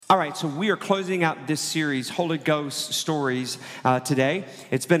All right, so we are closing out this series, Holy Ghost Stories, today.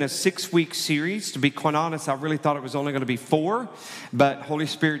 It's been a 6-week series. To be quite honest, I really thought it was only going to be 4, but Holy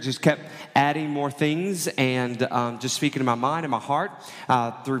Spirit just kept adding more things and just speaking to my mind and my heart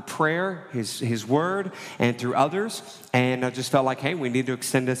through prayer, His Word, and through others. And I just felt like, hey, we need to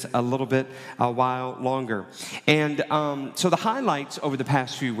extend this a while longer. And so the highlights over the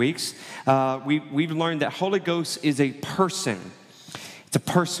past few weeks, we've learned that Holy Ghost is a person. It's a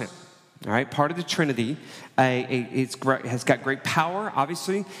person, all right, part of the Trinity. Has got great power,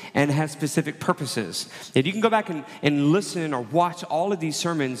 obviously, and has specific purposes. And you can go back and listen or watch all of these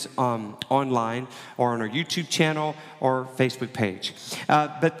sermons online or on our YouTube channel or Facebook page.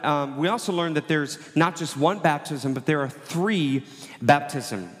 But we also learned that there's not just one baptism, but there are 3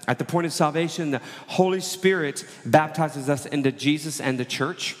 baptisms. At the point of salvation, the Holy Spirit baptizes us into Jesus and the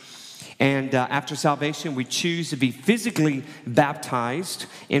church. And after salvation, we choose to be physically baptized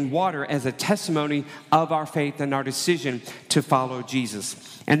in water as a testimony of our faith and our decision to follow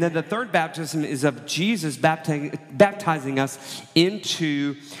Jesus. And then the 3rd baptism is of Jesus baptizing us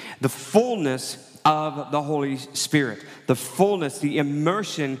into the fullness of the Holy Spirit, the fullness, the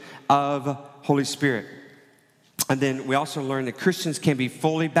immersion of Holy Spirit. And then we also learned that Christians can be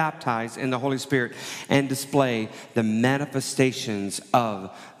fully baptized in the Holy Spirit and display the manifestations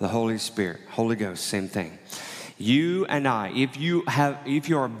of the Holy Spirit. Holy Ghost, same thing. You and I, if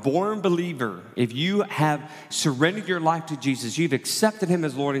you're a born believer, if you have surrendered your life to Jesus, you've accepted Him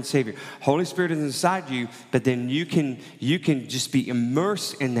as Lord and Savior, Holy Spirit is inside you, but then you can just be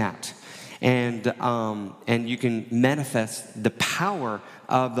immersed in that. And you can manifest the power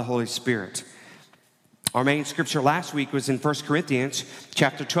of the Holy Spirit. Our main scripture last week was in 1 Corinthians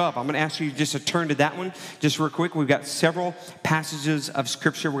chapter 12. I'm going to ask you just to turn to that one just real quick. We've got several passages of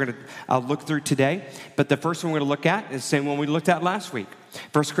scripture we're going to look through today. But the first one we're going to look at is the same one we looked at last week.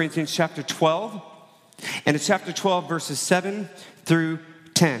 1 Corinthians chapter 12. And it's chapter 12, verses 7 through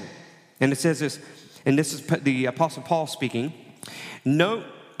 10. And it says this, and this is the Apostle Paul speaking. Now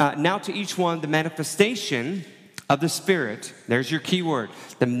to each one the manifestation of the Spirit, there's your key word.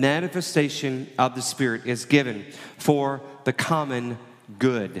 The manifestation of the Spirit is given for the common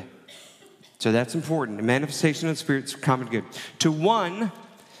good. So that's important. The manifestation of the Spirit is common good. To one,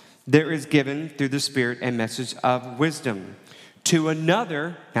 there is given through the Spirit a message of wisdom. To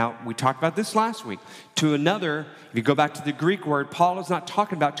another, now we talked about this last week. To another, if you go back to the Greek word, Paul is not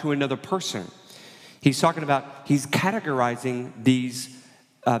talking about to another person. He's categorizing these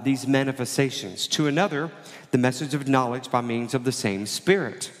manifestations. To another, the message of knowledge by means of the same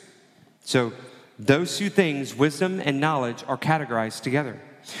Spirit. So those 2 things, wisdom and knowledge, are categorized together.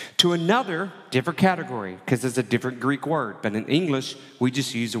 To another, different category, because it's a different Greek word. But in English, we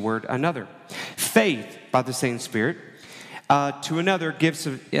just use the word another. Faith by the same Spirit. To another, gifts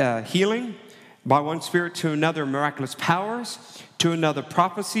of healing by one Spirit. To another, miraculous powers. To another,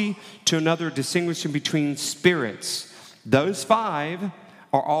 prophecy. To another, distinguishing between spirits. Those 5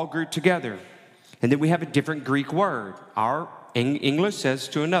 are all grouped together. And then we have a different Greek word. Our English says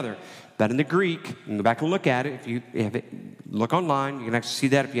to another. But in the Greek, you can go back and look at it. If you have it, look online. You can actually see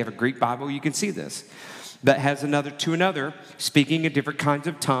that. If you have a Greek Bible, you can see this. But has another to another, speaking in different kinds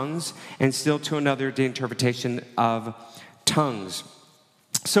of tongues, and still to another, the interpretation of tongues.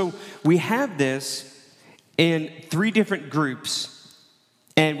 So we have this in 3 different groups.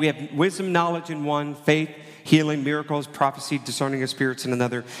 And we have wisdom, knowledge in one, faith, healing, miracles, prophecy, discerning of spirits in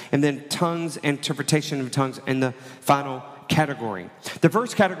another, and then tongues, interpretation of tongues in the final category. The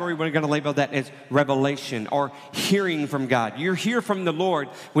first category, we're going to label that as revelation or hearing from God. You hear from the Lord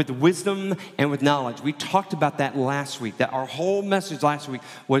with wisdom and with knowledge. We talked about that last week, that our whole message last week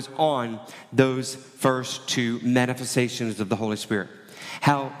was on those first 2 manifestations of the Holy Spirit.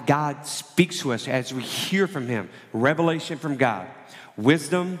 How God speaks to us as we hear from Him. Revelation from God,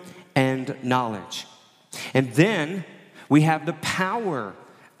 wisdom and knowledge. And then we have the power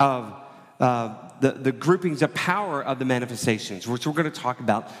of the groupings of power of the manifestations, which we're going to talk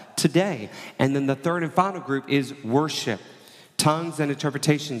about today. And then the third and final group is worship, tongues and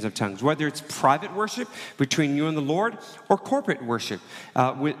interpretations of tongues, whether it's private worship between you and the Lord or corporate worship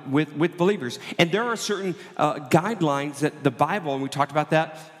with believers. And there are certain guidelines that the Bible, and we talked about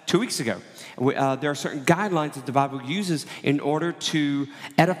that 2 weeks ago. There are certain guidelines that the Bible uses in order to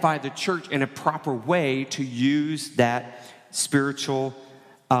edify the church in a proper way to use that spiritual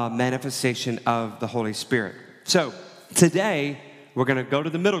manifestation of the Holy Spirit. So today, we're going to go to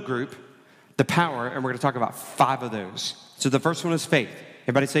the middle group, the power, and we're going to talk about 5 of those. So the first one is faith.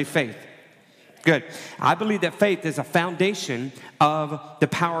 Everybody say faith. Good. I believe that faith is a foundation of the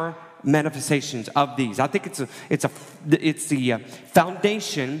power manifestations of these. I think it's the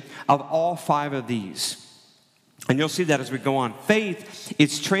foundation of all 5 of these. And you'll see that as we go on. Faith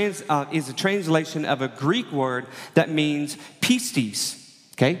is a translation of a Greek word that means pistis.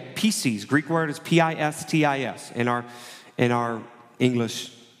 Okay, pistis. Greek word is P-I-S-T-I-S in our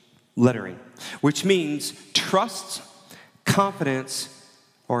English lettering, which means trust, confidence,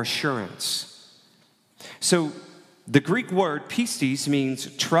 or assurance. So the Greek word pistis means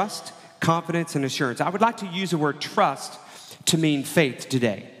trust, confidence, and assurance. I would like to use the word trust to mean faith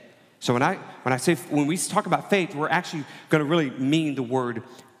today. So when we talk about faith, we're actually going to really mean the word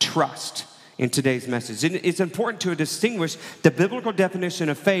trust in today's message. It's important to distinguish the biblical definition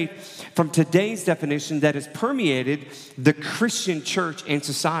of faith from today's definition that has permeated the Christian church and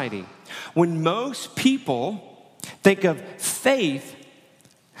society. When most people think of faith,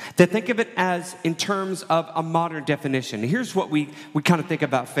 they think of it as in terms of a modern definition. Here's what we kind of think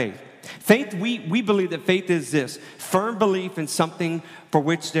about faith. Faith, we believe that faith is this: firm belief in something for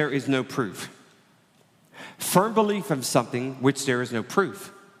which there is no proof. Firm belief in something which there is no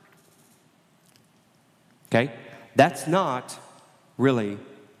proof. Okay? That's not really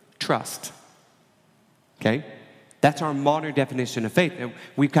trust. Okay? That's our modern definition of faith. And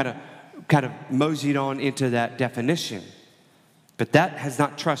we've kind of moseyed on into that definition. But that has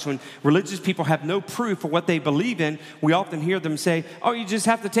not trust. When religious people have no proof for what they believe in, we often hear them say, oh, you just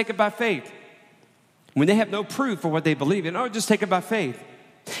have to take it by faith. When they have no proof for what they believe in, oh, just take it by faith.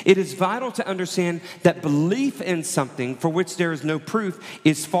 It is vital to understand that belief in something for which there is no proof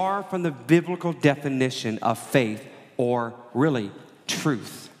is far from the biblical definition of faith, or really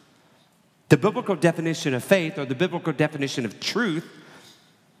truth. The biblical definition of faith, or the biblical definition of truth,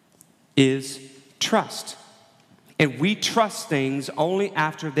 is trust. And we trust things only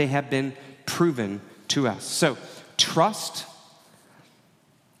after they have been proven to us. So, trust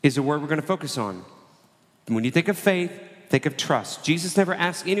is a word we're going to focus on. When you think of faith, think of trust. Jesus never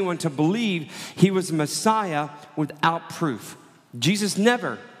asked anyone to believe he was the Messiah without proof. Jesus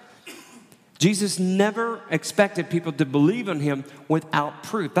never expected people to believe in him without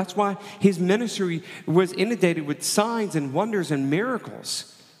proof. That's why his ministry was inundated with signs and wonders and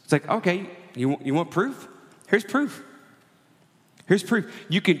miracles. It's like, okay, you want proof? Here's proof. Here's proof.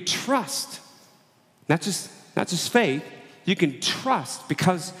 You can trust, not just faith. You can trust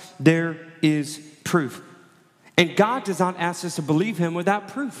because there is proof. And God does not ask us to believe him without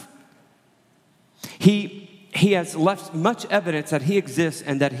proof. He has left much evidence that he exists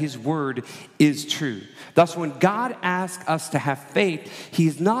and that his word is true. Thus, when God asks us to have faith, he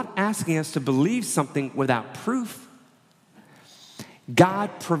is not asking us to believe something without proof.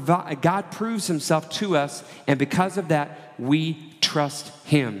 God proves himself to us, and because of that, we trust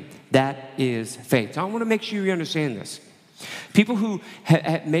him. That is faith. So I want to make sure you understand this. People who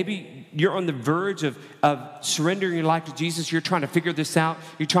maybe you're on the verge of surrendering your life to Jesus, you're trying to figure this out.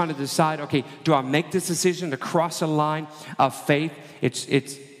 You're trying to decide, okay, do I make this decision to cross a line of faith?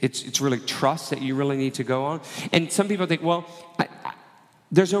 It's really trust that you really need to go on. And some people think, well,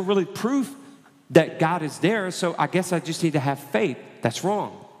 there's no really proof that God is there, so I guess I just need to have faith. That's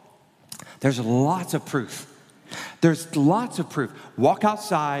wrong. There's lots of proof. There's lots of proof. Walk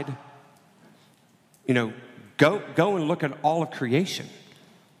outside, go and look at all of creation.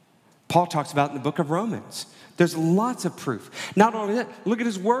 Paul talks about in the book of Romans. There's lots of proof. Not only that, look at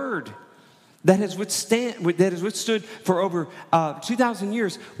his word that has withstood for over 2,000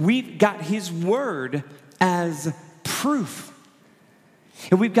 years. We've got his word as proof.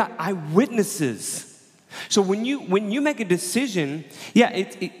 And we've got eyewitnesses. So when you make a decision,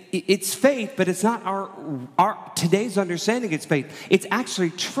 it's faith, but it's not our today's understanding. It's faith. It's actually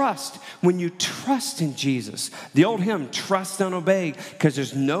trust. When you trust in Jesus, the old hymn, "Trust and Obey," because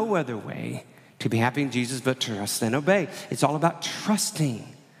there's no other way to be happy in Jesus but trust and obey. It's all about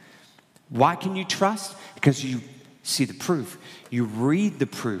trusting. Why can you trust? Because you see the proof. You read the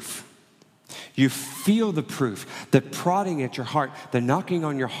proof. You feel the proof, the prodding at your heart, the knocking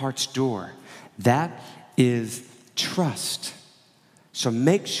on your heart's door. That is trust. So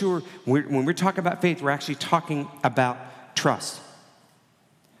make sure when we're talking about faith, we're actually talking about trust.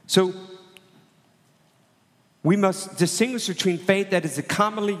 So we must distinguish between faith that is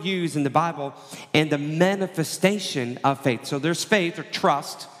commonly used in the Bible and the manifestation of faith. So there's faith or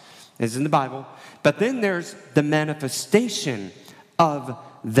trust, as in the Bible, but then there's the manifestation of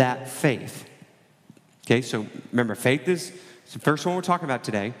that faith. Okay, so remember, faith is the first one we're talking about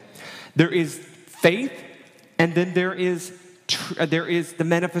today. There is faith, and then there is the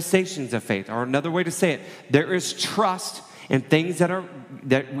manifestations of faith. Or another way to say it, there is trust, and things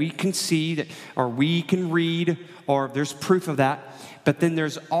that we can see or we can read, or there's proof of that. But then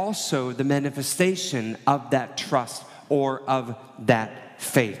there's also the manifestation of that trust or of that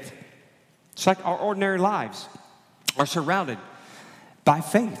faith. It's like our ordinary lives are surrounded by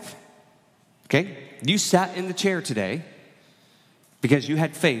faith. Okay? You sat in the chair today because you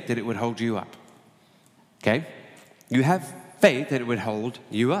had faith that it would hold you up. Okay? You have faith that it would hold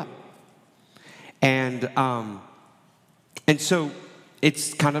you up. And so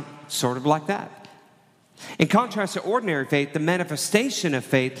it's kind of sort of like that. In contrast to ordinary faith, the manifestation of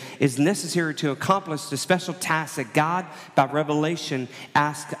faith is necessary to accomplish the special tasks that God, by revelation,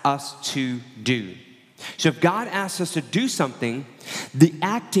 asks us to do. So if God asks us to do something, the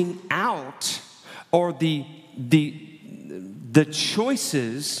acting out or the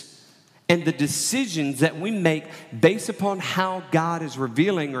choices and the decisions that we make based upon how God is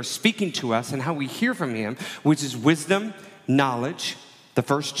revealing or speaking to us and how we hear from Him, which is wisdom, knowledge, the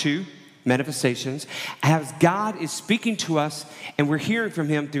first two manifestations, as God is speaking to us and we're hearing from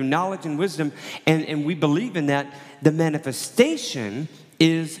Him through knowledge and wisdom, and we believe in that, the manifestation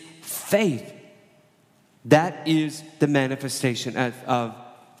is faith. That is the manifestation of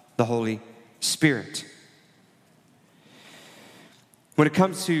the Holy Spirit. When it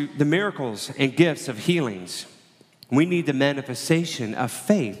comes to the miracles and gifts of healings, we need the manifestation of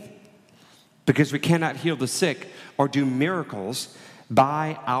faith, because we cannot heal the sick or do miracles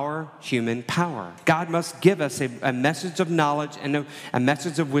by our human power. God must give us a message of knowledge and a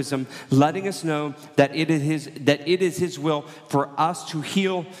message of wisdom, letting us know that it is His will for us to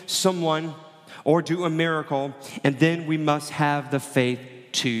heal someone or do a miracle, and then we must have the faith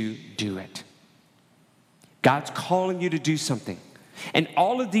to do it. God's calling you to do something. And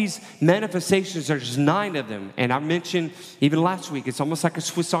all of these manifestations, there's 9 of them. And I mentioned even last week, it's almost like a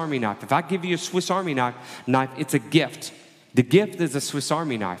Swiss Army knife. If I give you a Swiss Army knife, it's a gift. The gift is a Swiss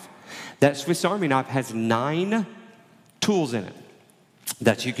Army knife. That Swiss Army knife has 9 tools in it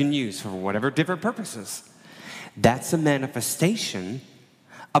that you can use for whatever different purposes. That's a manifestation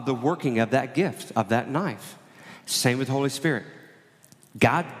of the working of that gift, of that knife. Same with Holy Spirit.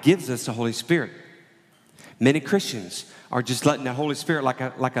 God gives us the Holy Spirit. Many Christians are just letting the Holy Spirit, like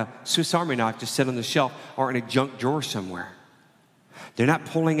a Swiss Army knife, just sit on the shelf or in a junk drawer somewhere. They're not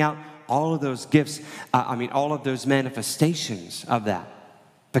pulling out all of those gifts, all of those manifestations of that.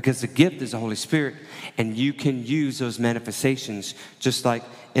 Because the gift is the Holy Spirit, and you can use those manifestations just like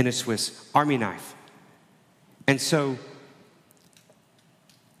in a Swiss Army knife. And so,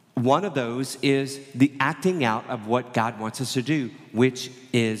 one of those is the acting out of what God wants us to do, which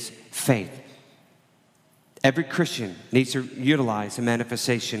is faith. Every Christian needs to utilize a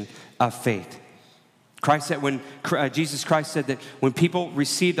manifestation of faith. Jesus Christ said that when people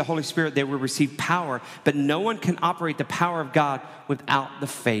receive the Holy Spirit, they will receive power, but no one can operate the power of God without the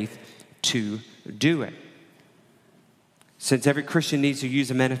faith to do it. Since every Christian needs to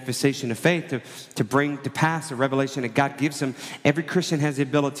use a manifestation of faith to bring to pass the revelation that God gives them, every Christian has the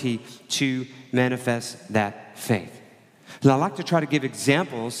ability to manifest that faith. Now, I like to try to give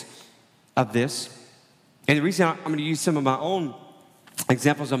examples of this. And the reason I'm going to use some of my own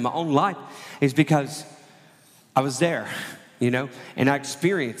examples of my own life is because I was there, and I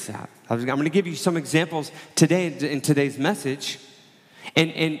experienced that. I'm going to give you some examples today in today's message.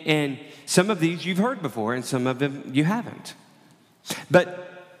 And some of these you've heard before, and some of them you haven't.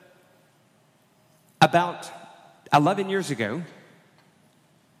 But about 11 years ago,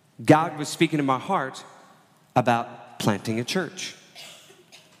 God was speaking to my heart about planting a church.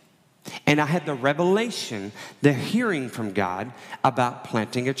 And I had the revelation, the hearing from God about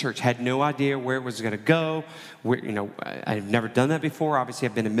planting a church. Had no idea where it was going to go. I've never done that before. Obviously,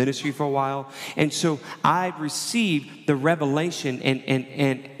 I've been in ministry for a while. And so I received the revelation,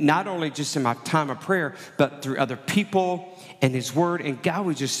 and not only just in my time of prayer, but through other people and His Word. And God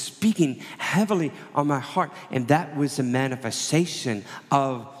was just speaking heavily on my heart. And that was the manifestation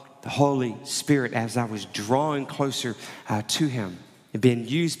of the Holy Spirit as I was drawing closer to Him. And being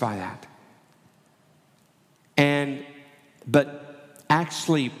used by that. But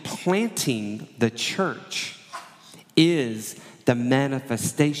actually planting the church is the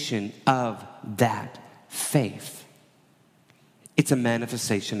manifestation of that faith. It's a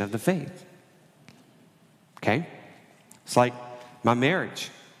manifestation of the faith. Okay? It's like my marriage.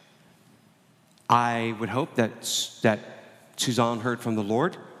 I would hope that Suzanne heard from the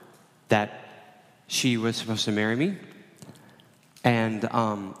Lord that she was supposed to marry me. And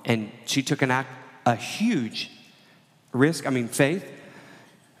she took a huge risk, faith,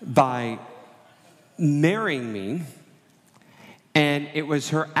 by marrying me. And it was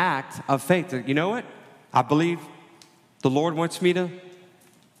her act of faith that, you know what? I believe The Lord wants me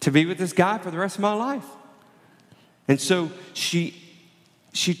to be with this guy for the rest of my life. And so she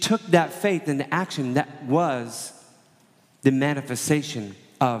took that faith into action. That was the manifestation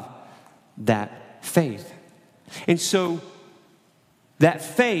of that faith. And so that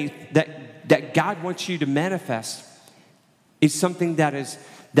faith that God wants you to manifest is something that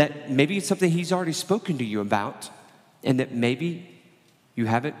maybe it's something he's already spoken to you about, and that maybe you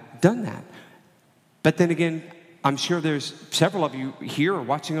haven't done that. But then again, I'm sure there's several of you here or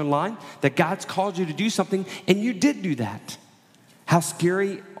watching online that God's called you to do something and you did do that. How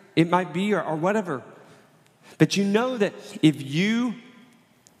scary it might be or whatever. But you know that if you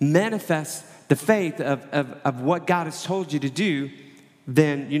manifest the faith of what God has told you to do,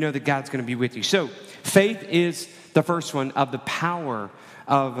 then you know that God's going to be with you. So faith is the first one of the power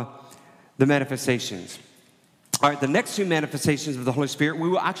of the manifestations. All right, the next two manifestations of the Holy Spirit we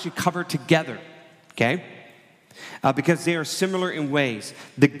will actually cover together, okay? Because they are similar in ways.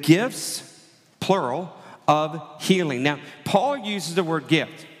 The gifts, plural, of healing. Now, Paul uses the word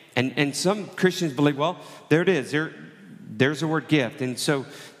gift, and some Christians believe, well, there it is. There's the word gift. And so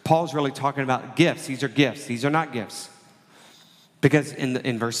Paul's really talking about gifts. These are gifts. These are not gifts. Because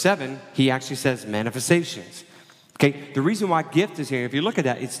in verse 7, he actually says manifestations. Okay, the reason why gift is here, if you look at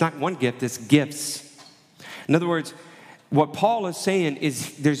that, it's not one gift, it's gifts. In other words, what Paul is saying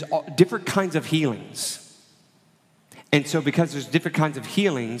is there's different kinds of healings. And so because there's different kinds of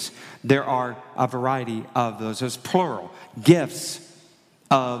healings, there are a variety of those. There's plural, gifts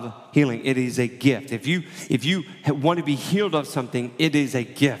of healing. It is a gift. If you want to be healed of something, it is a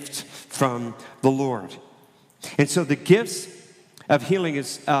gift from the Lord. And so the gifts of healing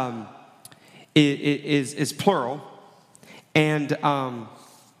is plural, and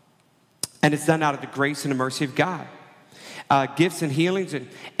it's done out of the grace and the mercy of God. Gifts and healings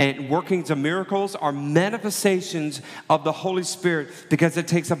and workings of miracles are manifestations of the Holy Spirit because it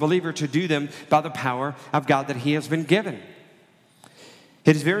takes a believer to do them by the power of God that he has been given.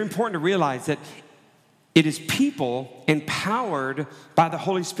 It is very important to realize that it is people empowered by the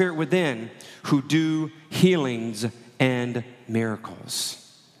Holy Spirit within who do healings and miracles.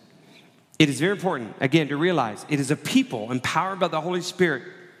 It is very important, again, to realize it is a people empowered by the Holy Spirit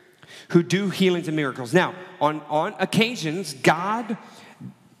who do healings and miracles. Now, on occasions, God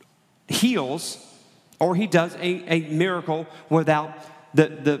heals or he does a miracle without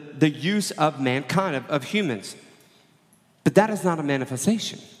the use of mankind, of humans. But that is not a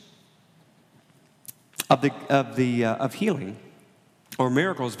manifestation of healing or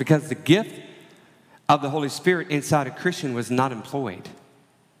miracles, because the gift of the Holy Spirit inside a Christian was not employed.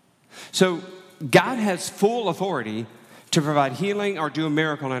 So God has full authority to provide healing or do a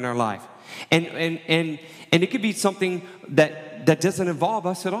miracle in our life. And it could be something that doesn't involve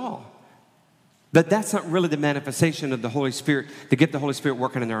us at all. But that's not really the manifestation of the Holy Spirit, to get the Holy Spirit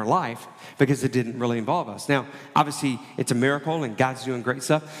working in our life, because it didn't really involve us. Now, obviously, it's a miracle and God's doing great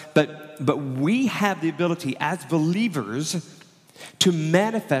stuff, but we have the ability as believers to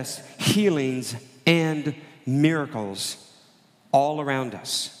manifest healings and miracles all around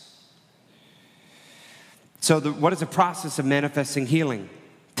us. So what is the process of manifesting healing?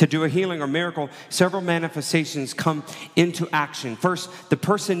 To do a healing or miracle, several manifestations come into action. First, the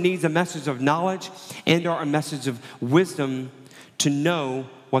person needs a message of knowledge and or a message of wisdom to know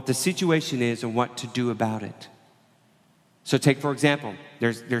what the situation is and what to do about it. So take, for example,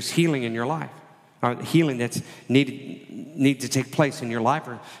 there's healing in your life, or healing that's need to take place in your life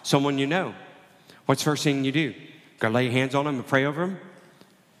or someone you know. What's the first thing you do? Go lay your hands on them and pray over them?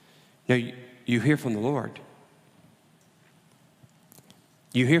 No, you hear from the Lord.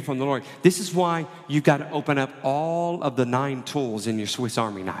 You hear from the Lord. This is why you've got to open up all of the 9 tools in your Swiss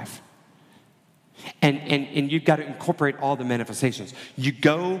Army knife. And you've got to incorporate all the manifestations. You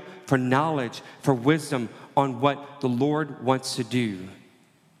go for knowledge, for wisdom on what the Lord wants to do.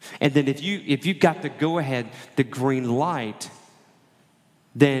 And then if you've got the go-ahead, the green light,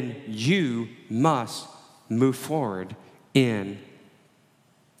 then you must move forward in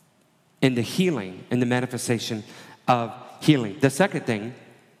the healing and the manifestation of healing. The second thing,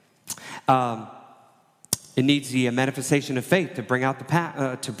 it needs the manifestation of faith to bring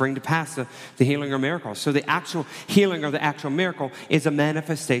to pass the healing or miracle. So the actual healing or the actual miracle is a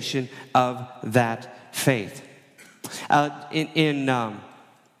manifestation of that faith. In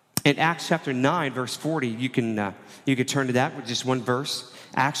Acts chapter 9, verse 40, you can turn to that with just one verse.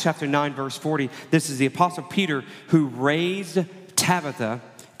 Acts chapter 9, verse 40. This is the Apostle Peter who raised Tabitha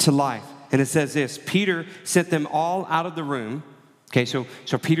to life. And it says this: Peter sent them all out of the room. Okay, so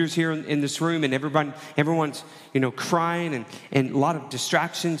Peter's here in this room, and everyone's crying and a lot of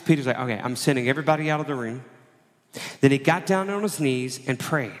distractions. Peter's like, okay, I'm sending everybody out of the room. Then he got down on his knees and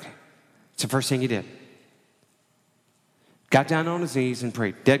prayed. It's the first thing he did. Got down on his knees and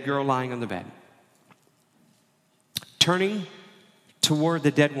prayed. Dead girl lying on the bed. Turning toward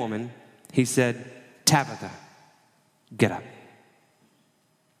the dead woman, he said, Tabitha, get up.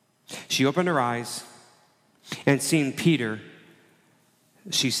 She opened her eyes, and seeing Peter,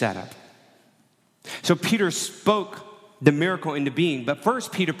 she sat up. So Peter spoke the miracle into being, but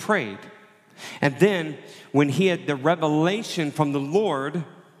first Peter prayed. And then when he had the revelation from the Lord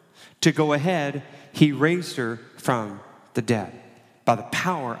to go ahead, he raised her from the dead by the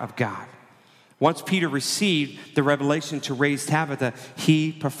power of God. Once Peter received the revelation to raise Tabitha,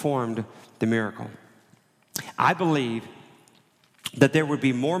 he performed the miracle. I believe that there would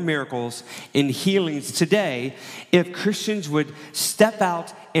be more miracles and healings today if Christians would step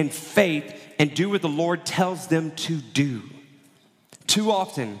out in faith and do what the Lord tells them to do. Too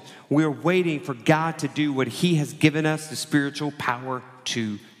often, we're waiting for God to do what he has given us the spiritual power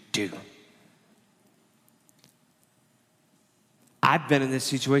to do. I've been in this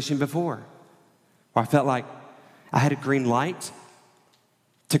situation before where I felt like I had a green light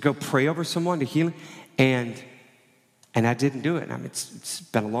to go pray over someone to heal, and I didn't do it. I mean, it's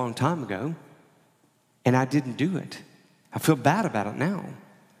been a long time ago, and I didn't do it. I feel bad about it now.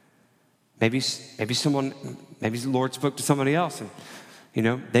 Maybe the Lord spoke to somebody else, and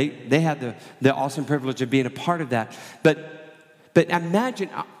they had the awesome privilege of being a part of that. But imagine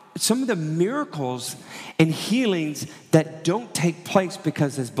some of the miracles and healings that don't take place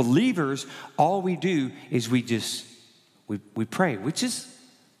because as believers, all we do is we pray, which is,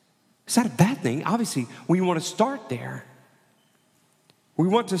 it's not a bad thing. Obviously, we want to start there. We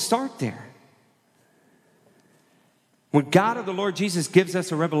want to start there. When God or the Lord Jesus gives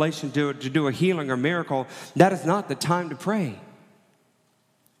us a revelation to do a healing or miracle, that is not the time to pray.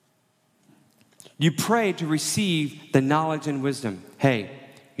 You pray to receive the knowledge and wisdom. Hey,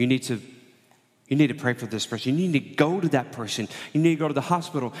 you need to pray for this person. You need to go to that person. You need to go to the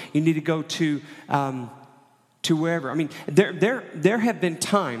hospital. You need to go to wherever. I mean, there have been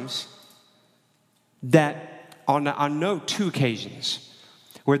times that I know 2 occasions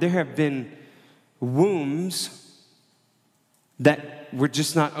where there have been wombs that were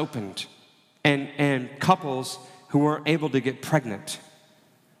just not opened, and couples who weren't able to get pregnant.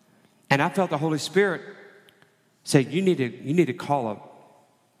 And I felt the Holy Spirit say, you need to call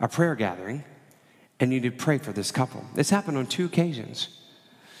a prayer gathering, and you need to pray for this couple. This happened on 2 occasions.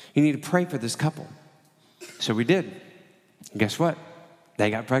 You need to pray for this couple. So we did. And guess what? They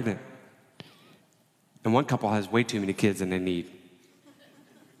got pregnant. And one couple has way too many kids than they need.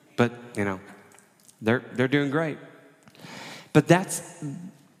 But, they're doing great.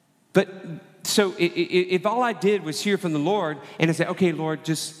 So if all I did was hear from the Lord and I say, okay, Lord,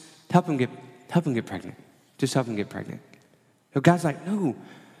 just help them get pregnant. Just help them get pregnant. No, God's like, no,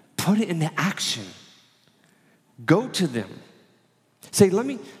 put it into action. Go to them. Say, let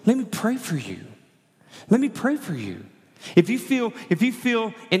me pray for you. Let me pray for you. If you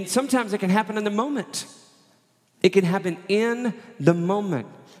feel, and sometimes it can happen in the moment. It can happen in the moment.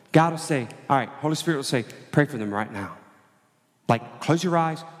 God will say, all right, Holy Spirit will say, pray for them right now. Like, close your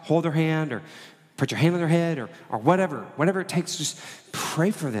eyes, hold their hand, or put your hand on their head, or whatever it takes, just pray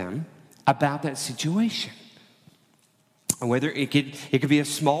for them about that situation. And whether it could be a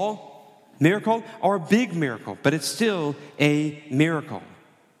small miracle or a big miracle, but it's still a miracle.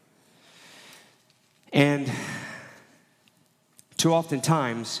 And too often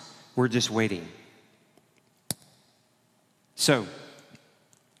times, we're just waiting. So,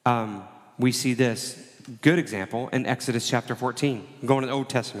 we see this good example in Exodus chapter 14. I'm going to the Old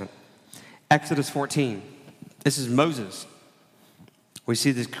Testament. Exodus 14. This is Moses. We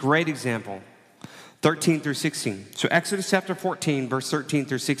see this great example, 13 through 16. So Exodus chapter 14, verse 13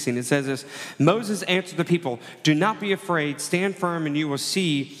 through 16, it says this: Moses answered the people, do not be afraid, stand firm, and you will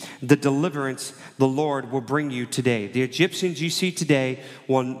see the deliverance the Lord will bring you today. The Egyptians you see today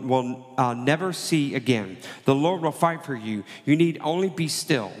will never see again. The Lord will fight for you. You need only be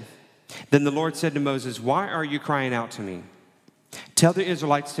still. Then the Lord said to Moses, why are you crying out to me? Tell the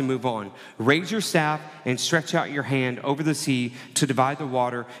Israelites to move on. Raise your staff and stretch out your hand over the sea to divide the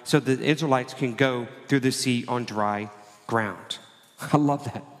water so that the Israelites can go through the sea on dry ground. I love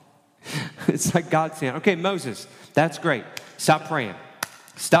that. It's like God saying, okay, Moses, that's great. Stop praying.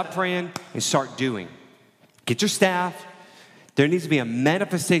 Stop praying and start doing. Get your staff. There needs to be a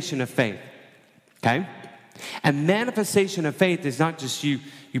manifestation of faith. Okay? A manifestation of faith is not just you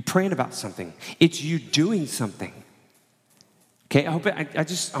praying about something. It's you doing something. Okay,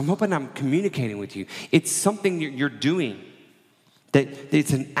 I'm hoping I'm communicating with you. It's something you're doing. that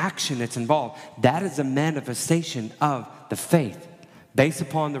it's an action that's involved. That is a manifestation of the faith based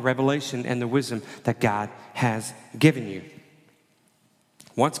upon the revelation and the wisdom that God has given you.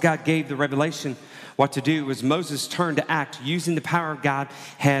 Once God gave the revelation what to do, it was Moses' turn to act using the power God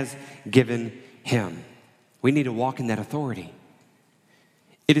has given him. We need to walk in that authority.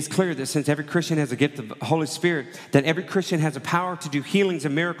 It is clear that since every Christian has a gift of the Holy Spirit, that every Christian has a power to do healings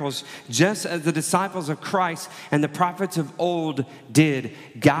and miracles, just as the disciples of Christ and the prophets of old did.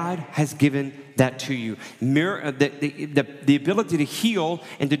 God has given that to you. The ability to heal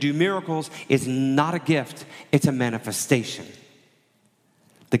and to do miracles is not a gift, it's a manifestation.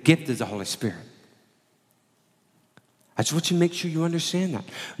 The gift is the Holy Spirit. I just want you to make sure you understand that.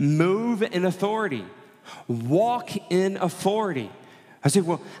 Move in authority. Walk in authority. I say,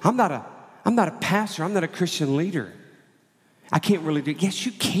 well, I'm not a pastor. I'm not a Christian leader. I can't really do it. Yes,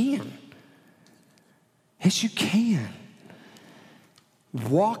 you can. Yes, you can.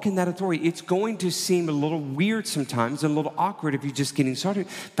 Walk in that authority. It's going to seem a little weird sometimes, and a little awkward if you're just getting started,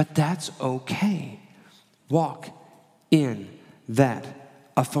 but that's okay. Walk in that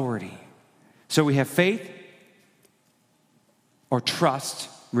authority. So we have faith or trust,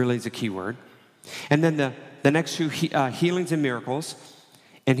 really is a key word. And then the next two, healings and miracles.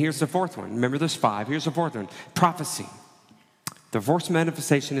 And here's the fourth one. Remember there's 5. Here's the fourth one. Prophecy. The fourth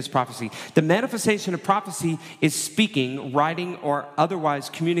manifestation is prophecy. The manifestation of prophecy is speaking, writing, or otherwise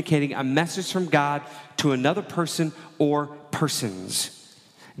communicating a message from God to another person or persons.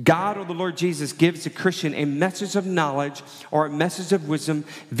 God or the Lord Jesus gives the Christian a message of knowledge or a message of wisdom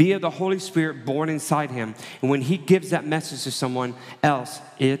via the Holy Spirit born inside him. And when he gives that message to someone else,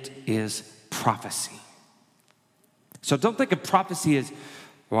 it is prophecy. So don't think of prophecy as,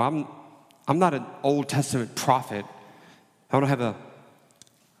 well, I'm not an Old Testament prophet. I don't have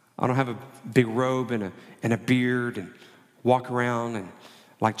a big robe and a beard and walk around and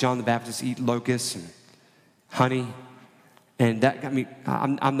like John the Baptist eat locusts and honey. And that, I mean,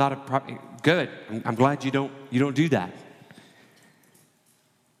 I'm not a prophet. Good. I'm glad you don't do that.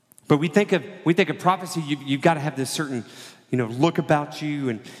 But we think of prophecy. You've got to have this certain, look about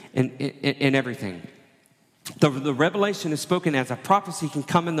you and everything. The revelation is spoken as a prophecy can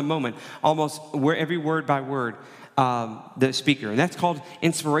come in the moment, almost where every word by word, the speaker, and that's called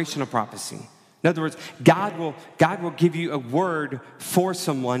inspirational prophecy. In other words, God will give you a word for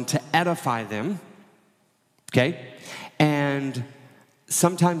someone to edify them. Okay, and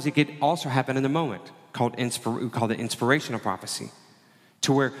sometimes it could also happen in the moment, we call it inspirational prophecy,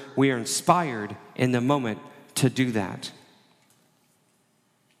 to where we are inspired in the moment to do that.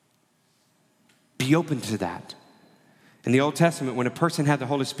 Be open to that. In the Old Testament, when a person had the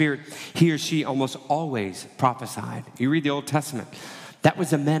Holy Spirit, he or she almost always prophesied. You read the Old Testament, that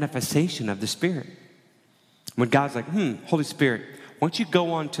was a manifestation of the Spirit. When God's like, Holy Spirit, why don't you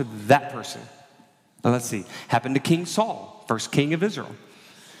go on to that person? Now let's see, happened to King Saul, first king of Israel.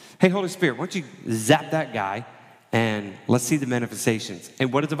 Hey, Holy Spirit, why don't you zap that guy and let's see the manifestations.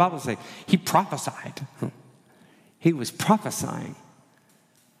 And what does the Bible say? He prophesied. He was prophesying.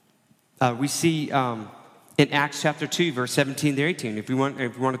 We see in Acts chapter 2, verse 17 through 18, if you want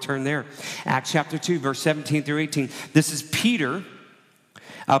to turn there. Acts chapter 2, verse 17 through 18. This is Peter,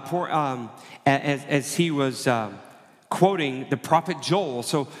 as he was quoting the prophet Joel.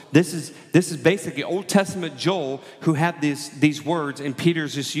 So this is basically Old Testament Joel who had these words, and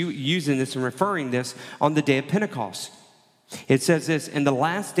Peter's just using this and referring this on the day of Pentecost. It says this, in the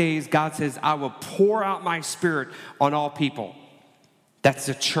last days, God says, I will pour out my Spirit on all people. That's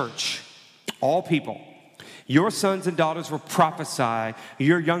the church. All people. Your sons and daughters will prophesy.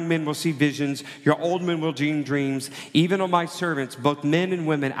 Your young men will see visions. Your old men will dream dreams. Even on my servants, both men and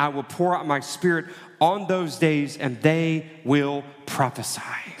women, I will pour out my Spirit on those days, and they will prophesy.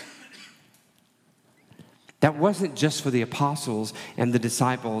 That wasn't just for the apostles and the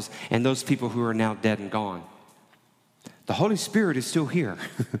disciples and those people who are now dead and gone. The Holy Spirit is still here.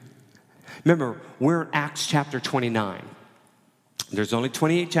 Remember, we're in Acts chapter 29. There's only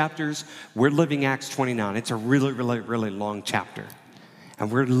 28 chapters. We're living Acts 29. It's a really, really, really long chapter.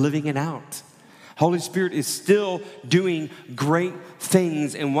 And we're living it out. Holy Spirit is still doing great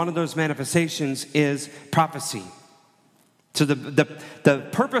things, and one of those manifestations is prophecy. So the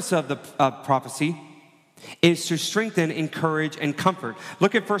purpose of the prophecy is to strengthen, encourage, and comfort.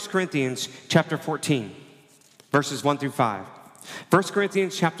 Look at 1 Corinthians chapter 14, verses 1 through 5. 1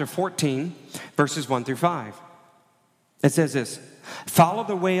 Corinthians chapter 14, verses 1 through 5. It says this, follow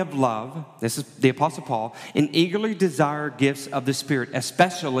the way of love, this is the Apostle Paul, and eagerly desire gifts of the Spirit,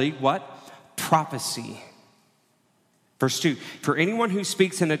 especially what? Prophecy. Verse 2, for anyone who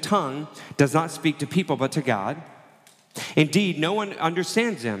speaks in a tongue does not speak to people but to God. Indeed, no one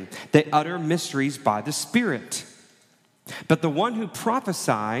understands them. They utter mysteries by the Spirit. But the one who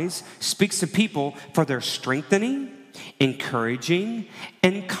prophesies speaks to people for their strengthening, encouraging,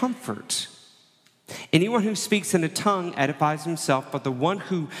 and comfort. Anyone who speaks in a tongue edifies himself, but the one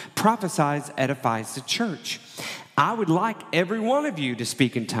who prophesies edifies the church. I would like every one of you to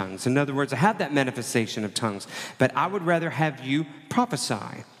speak in tongues. In other words, I have that manifestation of tongues, but I would rather have you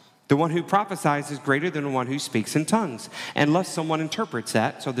prophesy. The one who prophesies is greater than the one who speaks in tongues, unless someone interprets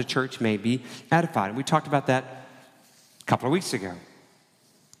that so the church may be edified. We talked about that a couple of weeks ago.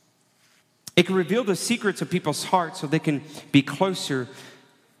 It can reveal the secrets of people's hearts so they can be closer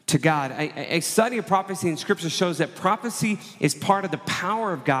to God. A study of prophecy in Scripture shows that prophecy is part of the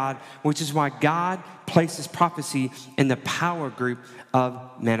power of God, which is why God places prophecy in the power group of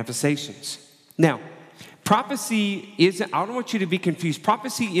manifestations. Now, prophecy isn't, I don't want you to be confused.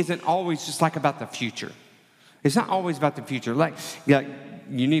 Prophecy isn't always just like about the future. It's not always about the future. Like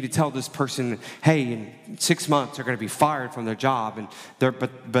you need to tell this person, hey, in 6 months they're going to be fired from their job, and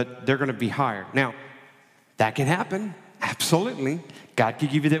but they're going to be hired. Now, that can happen. Absolutely. God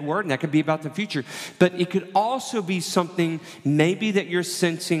could give you that word, and that could be about the future. But it could also be something maybe that you're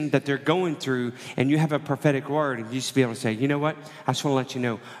sensing that they're going through, and you have a prophetic word, and you just be able to say, you know what? I just want to let you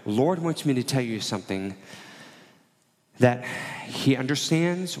know, Lord wants me to tell you something, that He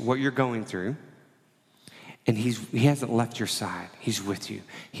understands what you're going through, and He hasn't left your side. He's with you.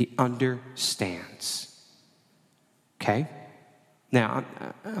 He understands. Okay? Now,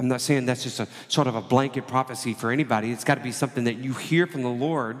 I'm not saying that's just a sort of a blanket prophecy for anybody. It's got to be something that you hear from the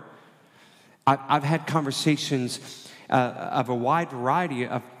Lord. I've had conversations of a wide variety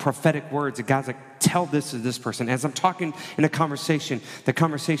of prophetic words that God's like, tell this to this person. As I'm talking in a conversation, the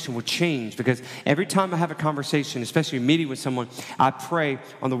conversation will change, because every time I have a conversation, especially a meeting with someone, I pray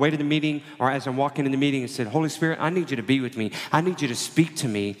on the way to the meeting or as I'm walking in the meeting and said, Holy Spirit, I need you to be with me. I need you to speak to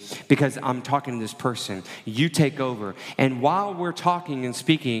me because I'm talking to this person. You take over. And while we're talking and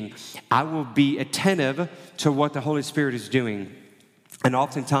speaking, I will be attentive to what the Holy Spirit is doing. And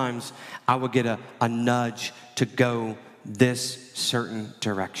oftentimes, I will get a nudge to go this certain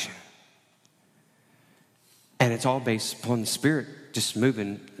direction. And it's all based upon the Spirit just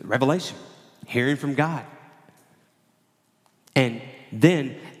moving, revelation, hearing from God. And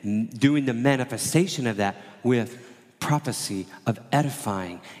then doing the manifestation of that with prophecy of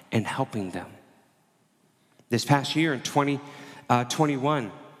edifying and helping them. This past year in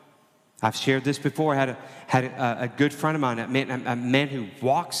 2021, I've shared this before. I had a good friend of mine, a man who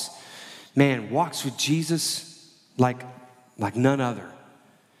walks with Jesus like none other.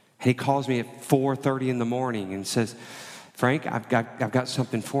 And he calls me at 4:30 in the morning and says, Frank, I've got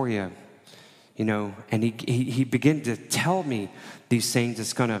something for you, you know. And he began to tell me these things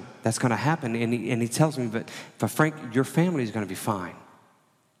that's gonna happen. And he tells me, but Frank, your family is gonna be fine.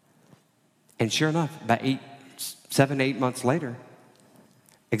 And sure enough, about 7, 8 months later,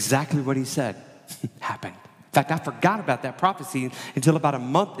 exactly what he said happened. In fact, I forgot about that prophecy until about a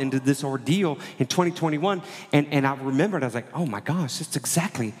month into this ordeal in 2021. And I remembered, I was like, oh my gosh, that's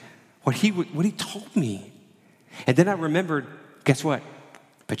exactly what he told me. And then I remembered, guess what?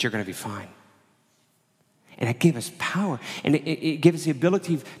 But you're going to be fine. And it gave us power. And it gave us the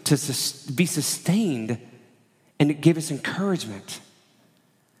ability to be sustained. And it gave us encouragement.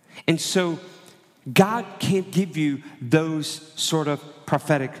 And so God can't give you those sort of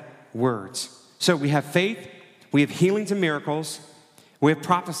prophetic words. So we have faith, we have healings and miracles, we have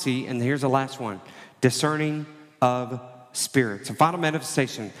prophecy, and here's the last one, discerning of spirits. A final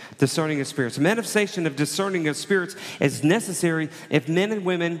manifestation, discerning of spirits. A manifestation of discerning of spirits is necessary if men and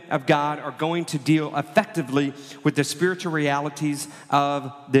women of God are going to deal effectively with the spiritual realities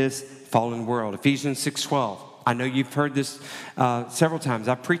of this fallen world. Ephesians 6:12. I know you've heard this several times.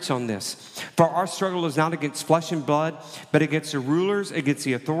 I've preached on this. For our struggle is not against flesh and blood, but against the rulers, against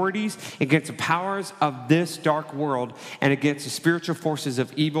the authorities, against the powers of this dark world, and against the spiritual forces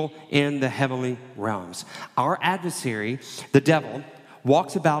of evil in the heavenly realms. Our adversary, the devil,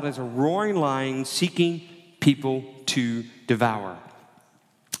 walks about as a roaring lion seeking people to devour.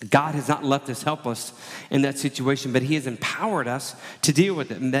 God has not left us helpless in that situation, but He has empowered us to deal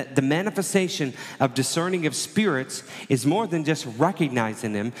with it. And that the manifestation of discerning of spirits is more than just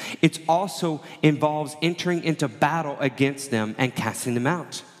recognizing them. It also involves entering into battle against them and casting them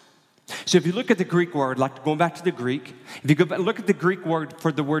out. So if you look at the Greek word, like going back to the Greek, if you go back, look at the Greek word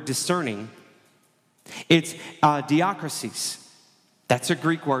for the word discerning, it's diakrasis. That's a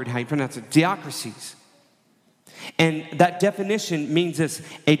Greek word, how you pronounce it, diakrasis. And that definition means it's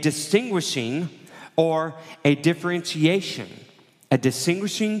a distinguishing or a differentiation a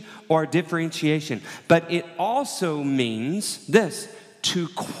distinguishing or a differentiation. But it also means this: to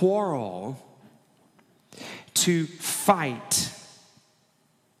quarrel, to fight.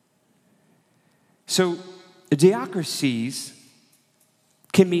 So diocracies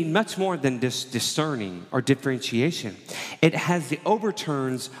can mean much more than discerning or differentiation. It has the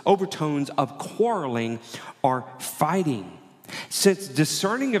overtones of quarreling or fighting. Since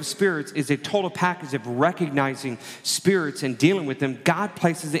discerning of spirits is a total package of recognizing spirits and dealing with them, God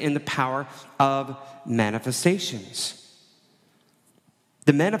places it in the power of manifestations.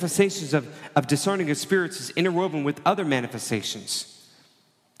 The manifestations of discerning of spirits is interwoven with other manifestations.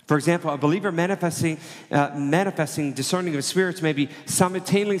 For example, a believer manifesting discerning of spirits may be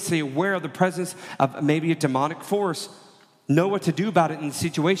simultaneously aware of the presence of maybe a demonic force, know what to do about it in the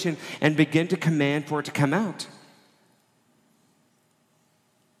situation, and begin to command for it to come out.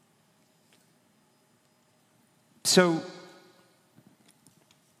 So,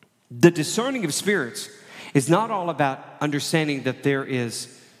 the discerning of spirits is not all about understanding that there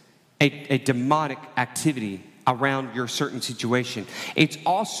is a demonic activity around your certain situation. It's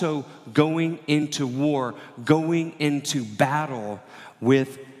also going into war, going into battle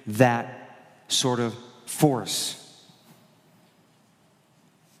with that sort of force.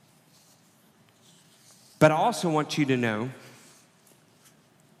 But I also want you to know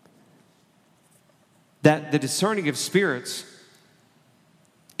that the discerning of spirits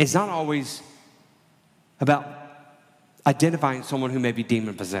is not always about identifying someone who may be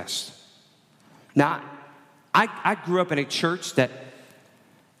demon-possessed. Now, I grew up in a church that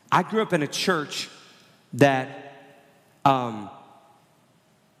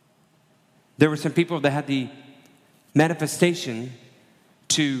there were some people that had the manifestation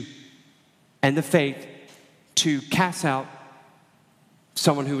and the faith to cast out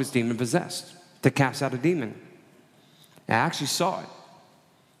someone who was demon-possessed, to cast out a demon. I actually saw it.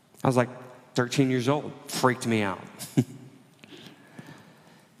 I was like 13 years old. Freaked me out.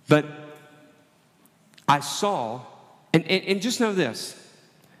 But I saw, and just know this,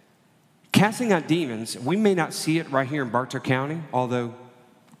 casting out demons, we may not see it right here in Bartow County, although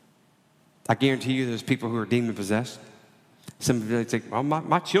I guarantee you there's people who are demon-possessed. Some of you think, well,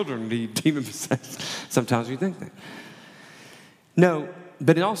 my children be demon-possessed. Sometimes we think that. No,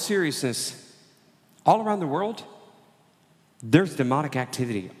 but in all seriousness, all around the world, there's demonic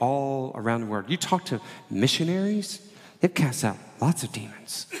activity all around the world. You talk to missionaries, they've cast out lots of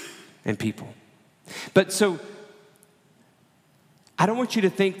demons and people. But so, I don't want you to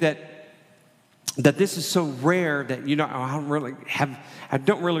think that this is so rare that I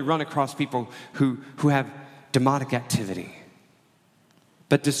don't really run across people who have demonic activity.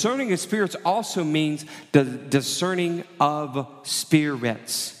 But discerning of spirits also means the discerning of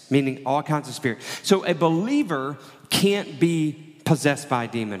spirits, meaning all kinds of spirits. So a believer can't be possessed by a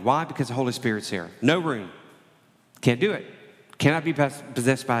demon. Why? Because the Holy Spirit's here. No room. Can't do it. Cannot be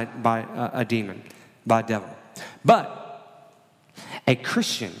possessed by a demon, by a devil. But a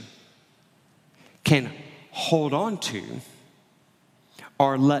Christian can hold on to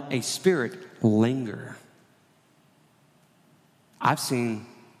or let a spirit linger. I've seen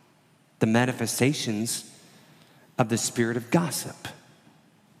the manifestations of the spirit of gossip,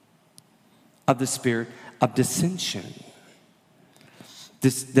 of the spirit of dissension,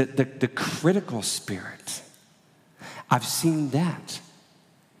 the critical spirit. I've seen that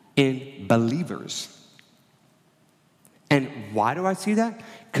in believers. And why do I see that?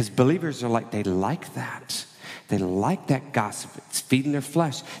 Because believers are they like that. They like that gossip. It's feeding their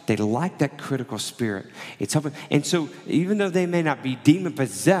flesh. They like that critical spirit. It's helping. And so even though they may not be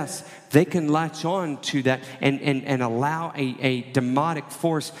demon-possessed, they can latch on to that and allow a demonic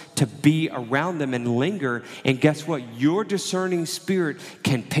force to be around them and linger. And guess what? Your discerning spirit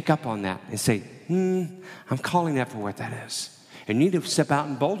can pick up on that and say, I'm calling that for what that is. And you need to step out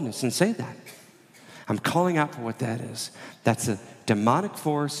in boldness and say that. I'm calling out for what that is. That's a demonic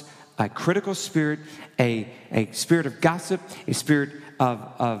force, a critical spirit, a spirit of gossip, a spirit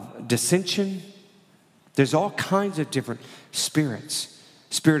of dissension. There's all kinds of different spirits.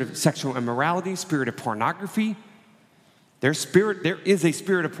 Spirit of sexual immorality, spirit of pornography. There is a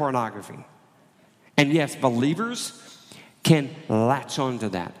spirit of pornography. And yes, believers can latch onto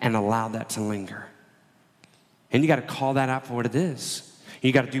that and allow that to linger. And you got to call that out for what it is.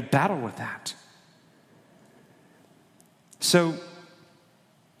 You got to do battle with that. So,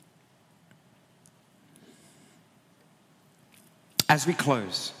 as we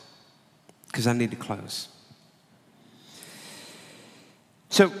close, because I need to close.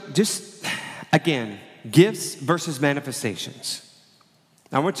 So, just again, gifts versus manifestations.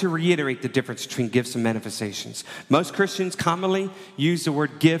 I want to reiterate the difference between gifts and manifestations. Most Christians commonly use the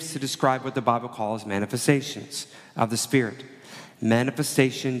word gifts to describe what the Bible calls manifestations of the Spirit.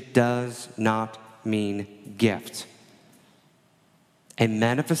 Manifestation does not mean gift. A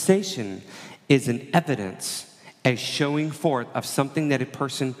manifestation is an evidence, a showing forth of something that a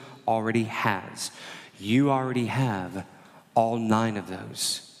person already has. You already have all 9 of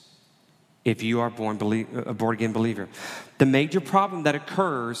those if you are a born-again believer. The major problem that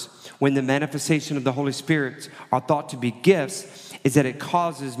occurs when the manifestation of the Holy Spirit are thought to be gifts is that it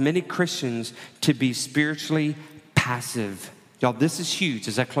causes many Christians to be spiritually passive. Y'all, this is huge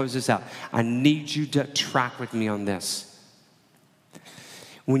as I close this out. I need you to track with me on this.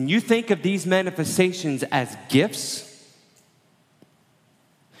 When you think of these manifestations as gifts,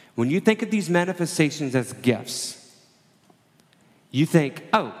 you think,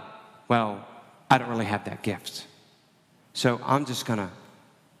 oh, well, I don't really have that gift. So I'm just going to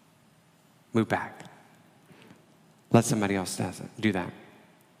move back. Let somebody else do that.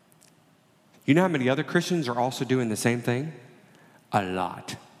 You know how many other Christians are also doing the same thing? A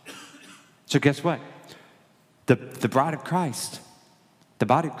lot. So guess what? The bride of Christ, the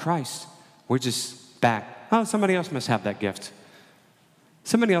body of Christ, we're just back. Oh, somebody else must have that gift.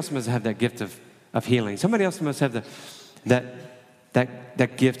 Somebody else must have that gift of healing. Somebody else must have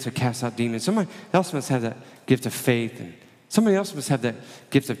that gift to cast out demons. Somebody else must have that gift of faith. And somebody else must have that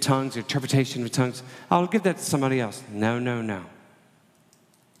gift of tongues, or interpretation of tongues. I'll give that to somebody else. No.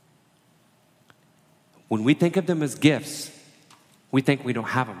 When we think of them as gifts, we think we don't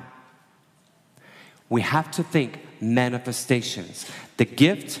have them. We have to think manifestations. The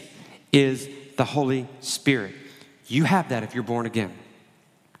gift is the Holy Spirit. You have that if you're born again.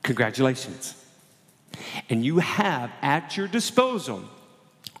 Congratulations. And you have at your disposal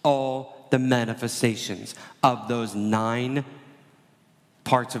all the manifestations of those 9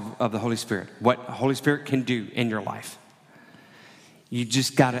 parts of the Holy Spirit. What the Holy Spirit can do in your life. You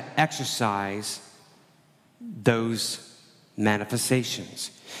just got to exercise those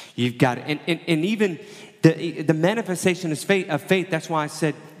manifestations. You've got to, and even the manifestation of faith, that's why I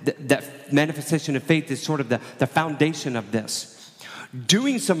said that manifestation of faith is sort of the foundation of this.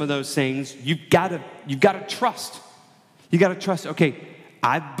 Doing some of those things, you've got to trust. You got to trust. Okay,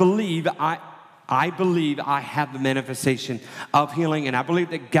 I believe I have the manifestation of healing, and I believe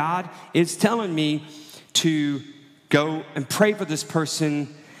that God is telling me to go and pray for this person,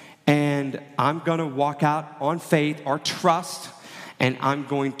 and I'm going to walk out on faith or trust, and I'm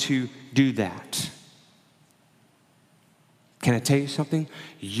going to do that. Can I tell you something?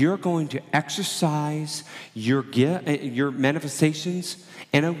 You're going to exercise your manifestations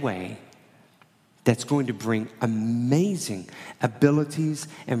in a way that's going to bring amazing abilities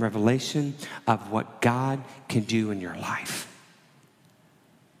and revelation of what God can do in your life.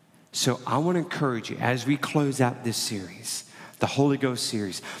 So I want to encourage you as we close out this series, the Holy Ghost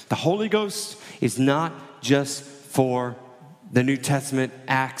series. The Holy Ghost is not just for the New Testament,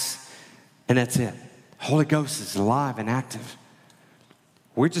 Acts, and that's it. Holy Ghost is alive and active.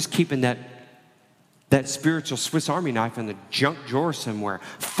 We're just keeping that spiritual Swiss Army knife in the junk drawer somewhere.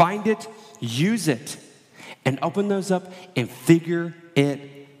 Find it, use it, and open those up and figure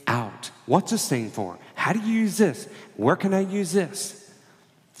it out. What's this thing for? How do you use this? Where can I use this?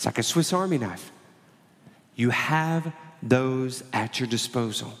 It's like a Swiss Army knife. You have those at your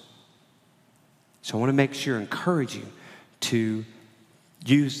disposal. So I want to make sure, encourage you to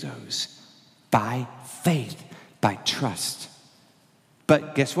use those by faith, by trust.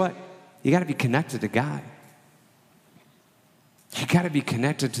 But guess what? You got to be connected to God. You got to be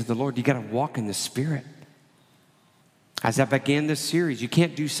connected to the Lord. You got to walk in the Spirit. As I began this series, you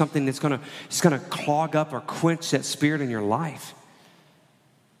can't do something that's going to clog up or quench that Spirit in your life.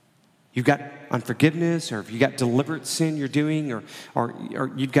 You've got unforgiveness, or if you got deliberate sin you're doing, or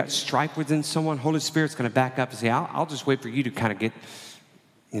you've got strife within someone, Holy Spirit's going to back up and say, I'll just wait for you to kind of get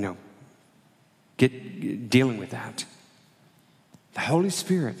dealing with that. The Holy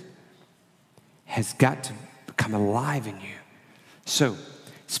Spirit has got to become alive in you. So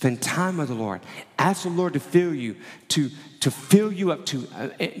spend time with the Lord. Ask the Lord to fill you, to fill you up,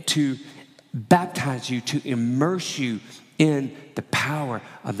 to baptize you, to immerse you in the power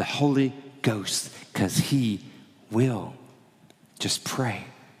of the Holy Ghost, because He will. Just pray.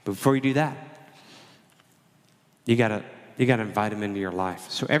 But before you do that, you gotta invite Him into your life.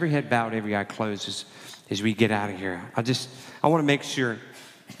 So every head bowed, every eye closed as we get out of here. I want to make sure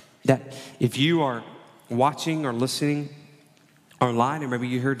that if you are watching or listening online, or maybe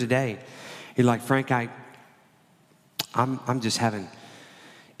you're here today, you're like, Frank, I'm just having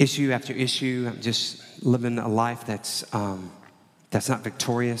issue after issue. I'm just living a life that's that's not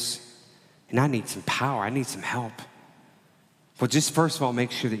victorious, and I need some power. I need some help. Well, just first of all,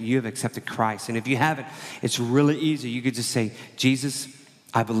 make sure that you have accepted Christ. And if you haven't, it's really easy. You could just say, Jesus,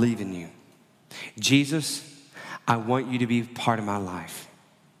 I believe in you. Jesus, I want you to be part of my life.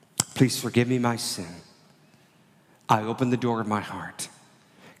 Please forgive me my sin. I open the door of my heart.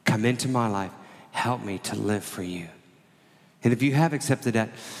 Come into my life. Help me to live for you. And if you have accepted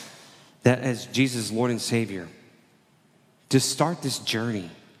that as Jesus' Lord and Savior, just start this journey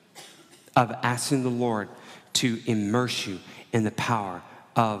of asking the Lord to immerse you in the power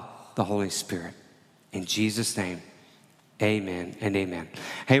of the Holy Spirit. In Jesus' name, amen and amen.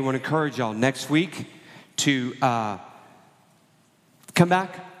 Hey, I want to encourage y'all next week to come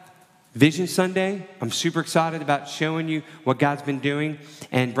back. Vision Sunday. I'm super excited about showing you what God's been doing.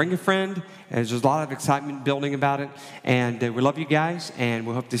 And bring a friend. There's a lot of excitement building about it. And we love you guys. And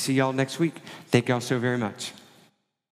we hope to see y'all next week. Thank y'all so very much.